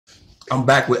I'm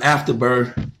back with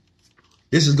Afterburn.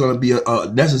 This is going to be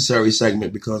a necessary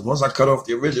segment because once I cut off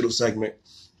the original segment,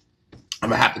 I'm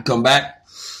going to have to come back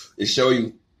and show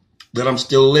you that I'm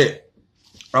still lit.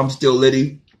 I'm still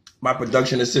litty. My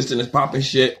production assistant is popping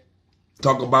shit.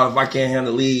 Talk about if I can't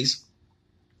handle these,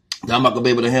 then I'm not going to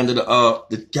be able to handle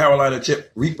the Carolina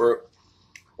Chip Reaper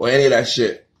or any of that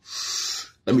shit.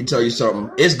 Let me tell you something.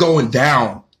 It's going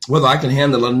down, whether I can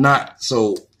handle it or not.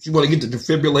 So if you want to get the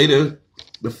defibrillator,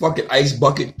 the fucking ice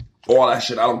bucket, all that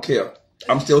shit, I don't care.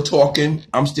 I'm still talking.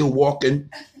 I'm still walking.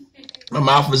 My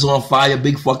mouth is on fire.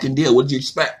 Big fucking deal. What did you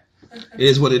expect? It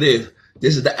is what it is.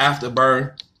 This is the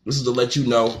Afterburn. This is to let you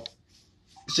know.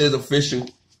 Shit is official.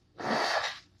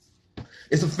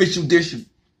 It's official dishing.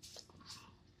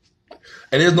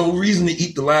 And there's no reason to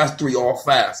eat the last three all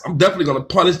fast. I'm definitely going to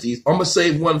punish these. I'm going to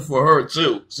save one for her,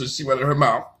 too, since she went in her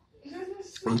mouth.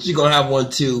 And she's going to have one,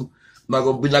 too. We're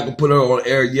not going to put her on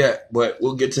air yet, but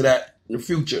we'll get to that in the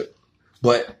future.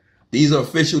 But these are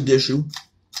official dishes.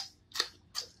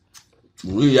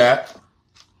 Look at that.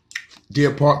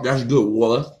 Deer Park, that's good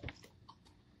water.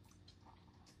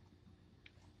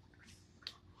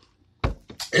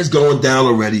 It's going down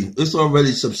already. It's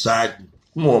already subsiding.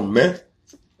 Come on, man.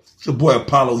 It's your boy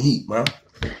Apollo Heat, man.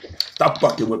 Stop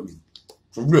fucking with me.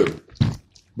 For real.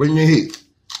 Bring your heat.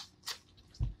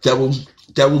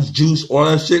 Devil's juice, all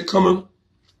that shit coming.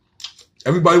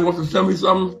 Everybody wants to send me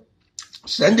something.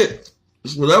 Send it.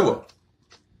 It's whatever.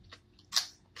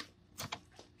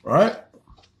 All right?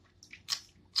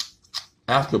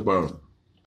 Afterburn.